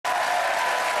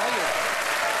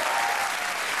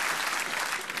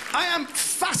I am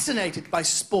fascinated by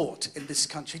sport in this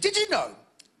country. Did you know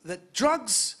that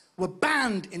drugs were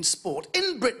banned in sport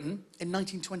in Britain in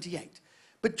 1928?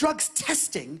 But drugs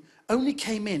testing only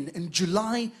came in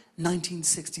July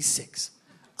 1966.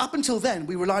 Up until then,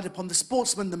 we relied upon the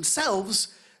sportsmen themselves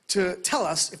to tell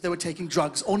us if they were taking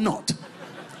drugs or not.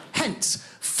 Hence,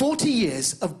 40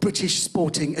 years of British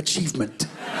sporting achievement.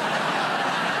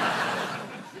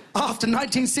 After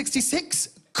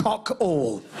 1966, cock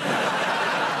all.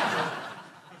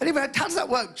 Anyway, how does that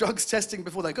work, drugs testing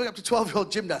before that? Going up to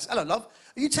 12-year-old gymnasts. Hello, love.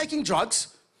 Are you taking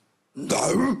drugs?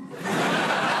 No.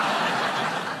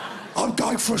 I'm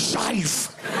going for a shave.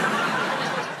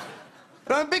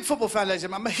 But I'm a big football fan, ladies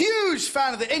and gentlemen. I'm a huge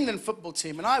fan of the England football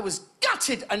team, and I was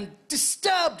gutted and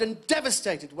disturbed and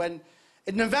devastated when,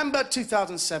 in November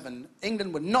 2007,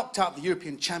 England were knocked out of the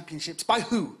European Championships. By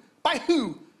who? By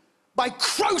who? By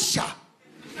Croatia.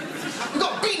 We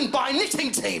got beaten by a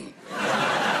knitting team.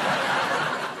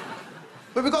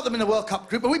 But we got them in the World Cup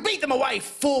group, and we beat them away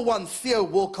 4-1. Theo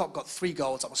Walcott got 3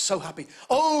 goals. I was so happy.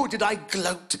 Oh, did I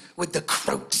gloat with the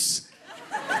Croats.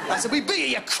 I said, we beat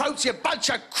you, Croats, you bunch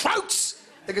of Croats.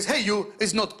 They goes, hey, you,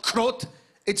 it's not Croat,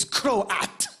 it's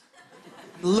Croat.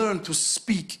 Learn to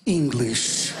speak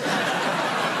English.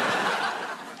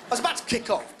 I was about to kick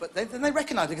off, but then they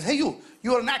recognised me. They goes, hey,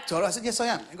 you're an actor? I said, yes, I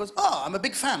am. He goes, oh, I'm a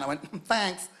big fan. I went,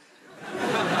 thanks. He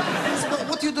said, well,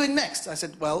 what are you doing next? I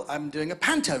said, well, I'm doing a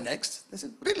panto next. They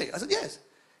said, really? I said, yes.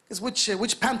 He said,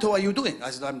 which panto are you doing? I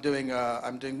said, I'm doing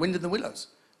Wind in the Willows.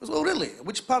 He goes, oh, really?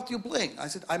 Which part are you playing? I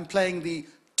said, I'm playing the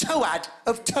Toad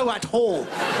of Toad Hall.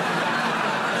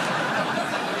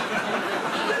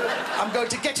 I'm going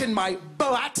to get in my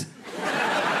boat,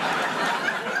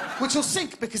 which will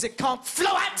sink because it can't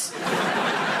float.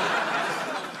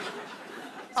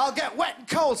 I'll get wet and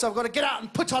cold, so I've got to get out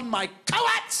and put on my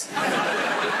coat.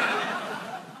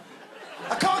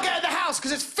 I can't get in the house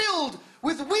because it's filled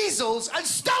with weasels and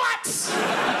stoats.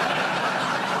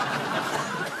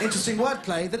 Interesting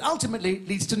wordplay that ultimately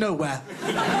leads to nowhere.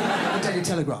 The Daily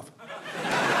Telegraph.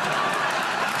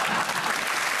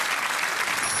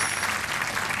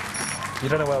 You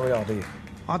don't know where we are, do you?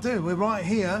 I do. We're right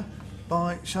here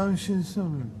by Shoshin.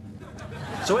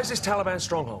 So where's this Taliban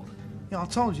stronghold? Yeah, I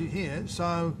told you here,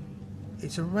 so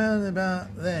it's around about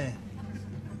there.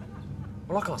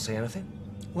 Well, I can't see anything.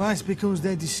 Well, it's because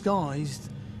they're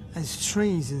disguised as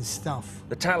trees and stuff.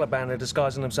 The Taliban are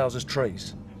disguising themselves as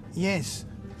trees? Yes,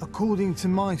 according to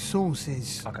my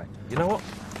sources. OK. You know what?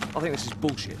 I think this is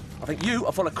bullshit. I think you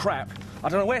are full of crap. I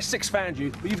don't know where Six found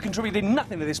you, but you've contributed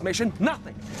nothing to this mission.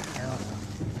 Nothing.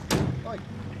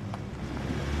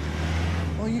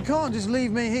 Well, you can't just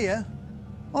leave me here.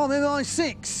 I'm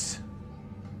MI6.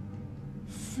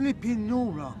 Flipping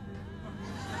Nora.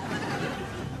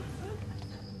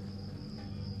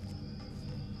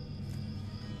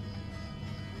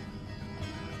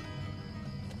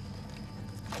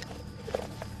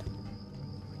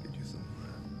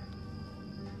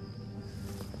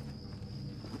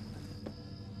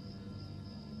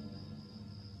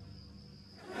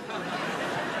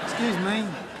 Excuse me.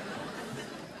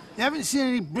 You haven't seen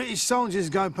any British soldiers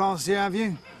go past here, have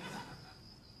you?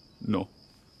 No.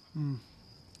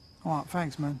 All right,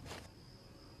 thanks, man.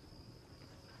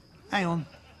 Hang on.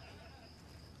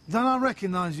 Don't I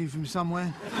recognise you from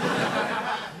somewhere?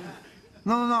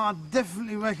 No, I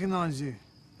definitely recognise you.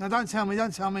 Now, don't tell me.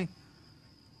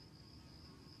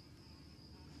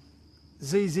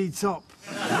 ZZ Top.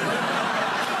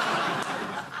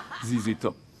 ZZ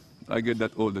Top. I get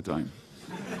that all the time.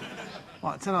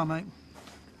 Right, tell her, mate.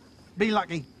 Be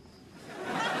lucky.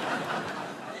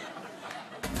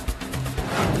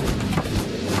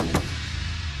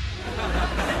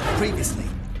 Previously,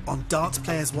 on Darts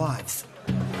Players' Wives.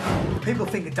 People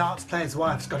think a darts player's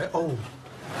wife's got it all.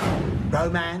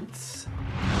 Romance.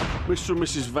 Mr. and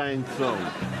Mrs. Van Thong.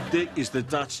 Dick is the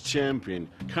Dutch champion,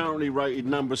 currently rated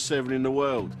number 7 in the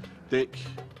world. Dick,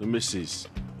 the missus.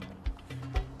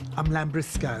 I'm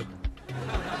Lambrisco.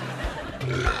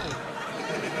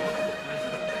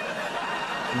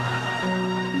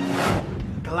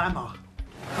 Glamour.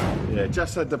 Yeah,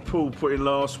 just had the pool put in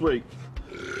last week.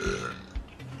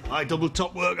 High double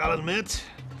top work, Alan, mate.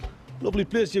 Lovely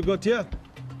place you've got here.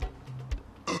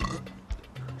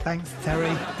 Thanks,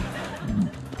 Terry.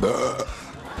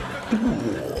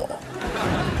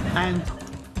 And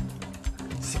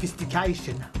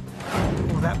sophistication.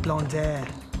 All that blonde hair,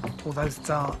 all those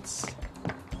darts,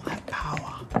 all that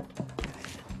power.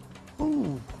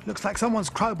 Ooh, looks like someone's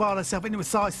crowbarred herself into a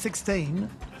size 16.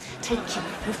 Take you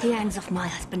off the hands of my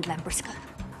husband, Lambrisco.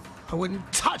 I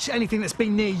wouldn't touch anything that's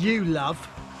been near you, love.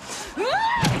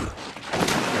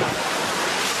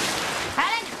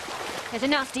 Alan! There's a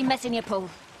nasty mess in your pool.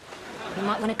 You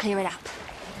might want to clear it up.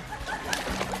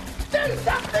 Do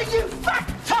something, you fat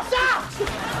tosser!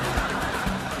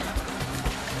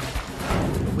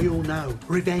 We all know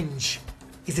revenge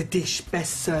is a dish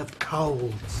best served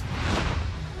cold.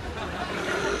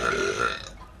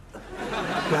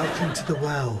 Welcome to the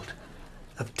world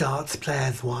of darts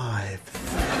players' wives.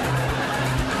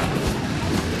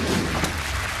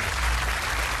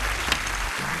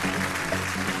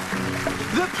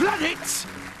 The planet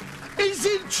is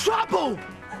in trouble!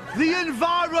 The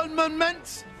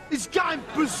environment is going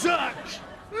berserk!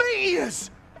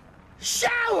 Meteors!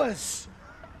 Showers!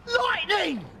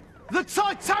 Lightning! The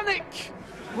Titanic!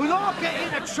 When I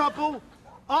get into trouble,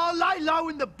 I'll lay low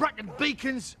in the Brecon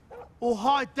Beacons or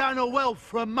hide down a well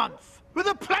for a month. But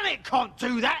the planet can't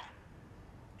do that.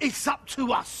 It's up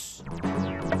to us.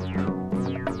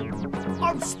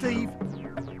 I'm Steve,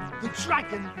 the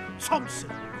Dragon Thompson,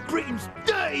 Britain's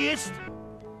dirtiest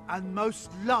and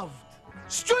most loved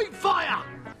street fighter.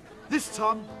 This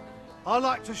time, I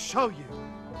like to show you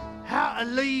how to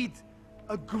lead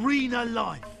a greener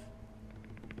life.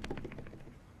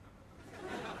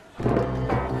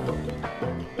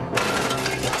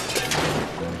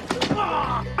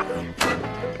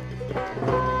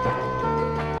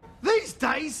 These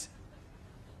days,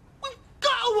 we've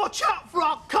got to watch out for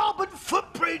our carbon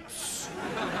footprints.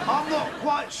 I'm not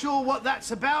quite sure what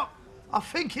that's about. I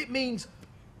think it means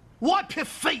wipe your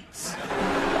feet.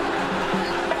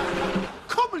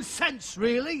 Common sense,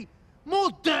 really.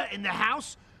 More dirt in the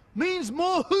house means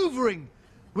more hoovering,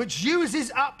 which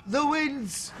uses up the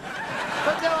winds.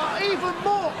 But there are even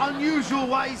more unusual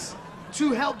ways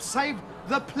to help save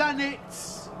the planet.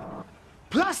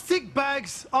 Plastic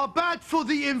bags are bad for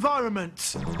the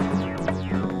environment.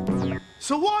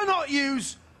 So why not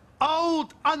use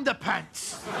old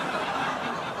underpants?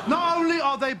 Not only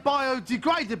are they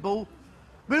biodegradable,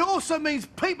 but it also means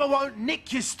people won't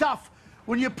nick your stuff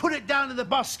when you put it down to the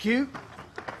bus queue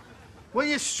when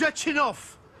you're stretching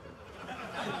off.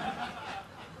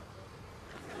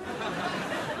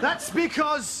 That's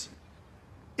because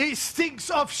it stinks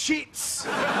of shits.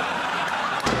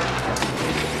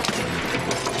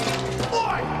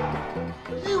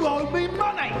 Oi! You owe me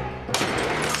money!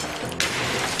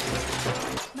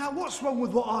 Now, what's wrong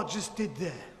with what I just did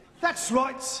there? That's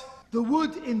right. The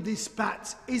wood in this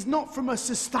bat is not from a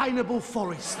sustainable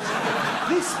forest.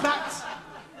 This bat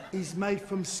is made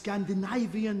from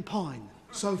Scandinavian pine.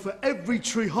 So for every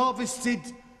tree harvested,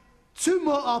 2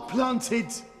 more are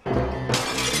planted.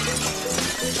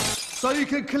 So you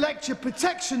can collect your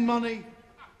protection money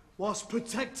whilst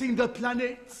protecting the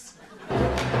planet.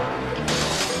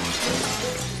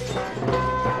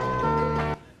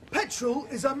 Petrol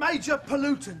is a major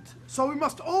pollutant, so we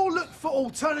must all look for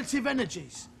alternative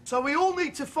energies. So we all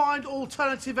need to find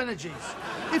alternative energies.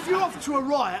 If you're off to a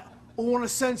riot or want to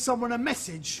send someone a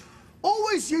message,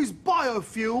 always use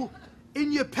biofuel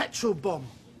in your petrol bomb.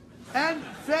 And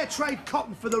fair trade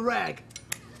cotton for the rag.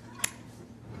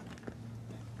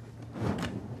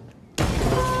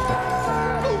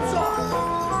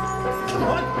 Come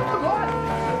on, come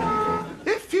on.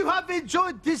 If you have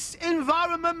enjoyed this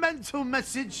environmental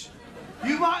message,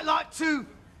 you might like to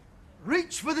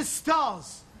reach for the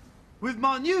stars with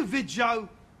my new video,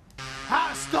 How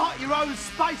to Start Your Own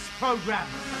Space Program.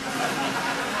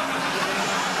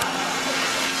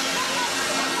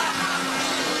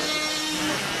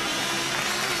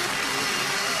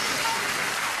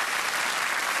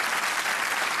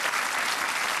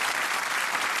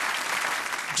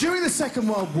 During the Second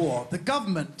World War, the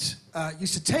government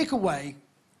used to take away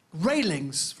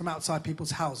railings from outside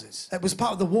people's houses. It was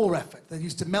part of the war effort. They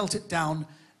used to melt it down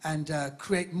and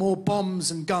create more bombs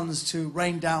and guns to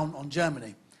rain down on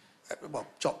Germany. Well,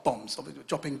 drop bombs. Obviously,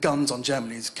 dropping guns on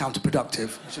Germany is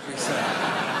counterproductive, should we say.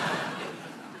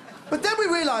 But then we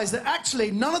realised that actually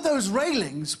none of those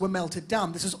railings were melted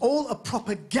down. This was all a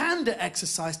propaganda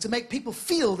exercise to make people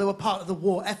feel they were part of the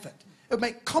war effort. It would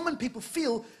make common people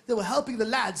feel they were helping the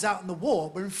lads out in the war,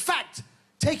 but in fact,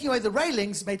 taking away the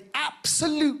railings made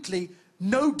absolutely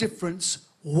no difference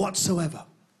whatsoever.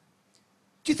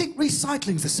 Do you think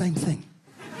recycling's the same thing?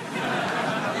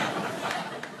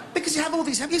 Because you have all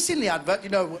these... Have you seen the advert? You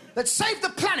know, let's save the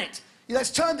planet.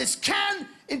 Let's turn this can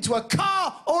into a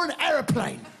car or an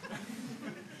aeroplane.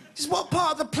 Just what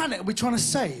part of the planet are we trying to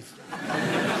save?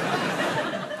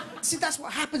 See, that's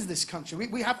what happens in this country.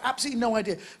 We have absolutely no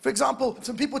idea. For example,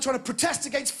 some people were trying to protest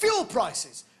against fuel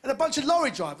prices. And a bunch of lorry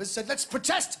drivers said, let's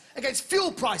protest against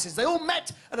fuel prices. They all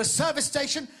met at a service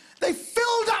station. They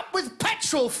filled up with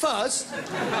petrol first,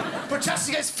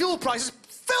 protesting against fuel prices,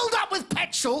 filled up with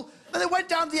petrol, and they went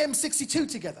down the M62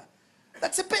 together.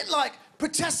 That's a bit like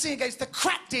protesting against the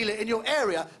crack dealer in your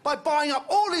area by buying up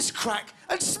all his crack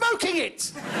and smoking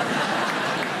it.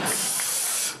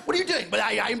 What are you doing? Well,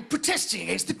 I'm protesting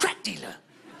against the crack dealer.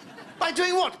 By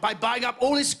doing what? By buying up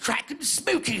all his crack and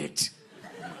smoking it.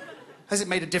 Has it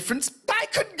made a difference? I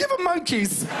couldn't give a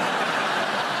monkey's. Where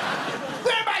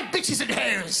are my bitches and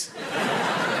hairs?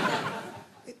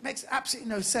 It makes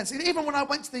absolutely no sense. Even when I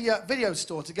went to the video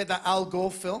store to get that Al Gore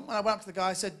film, when I went up to the guy,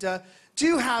 I said, do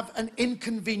you have an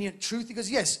inconvenient truth? He goes,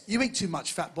 yes, you eat too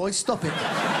much, fat boy, stop it.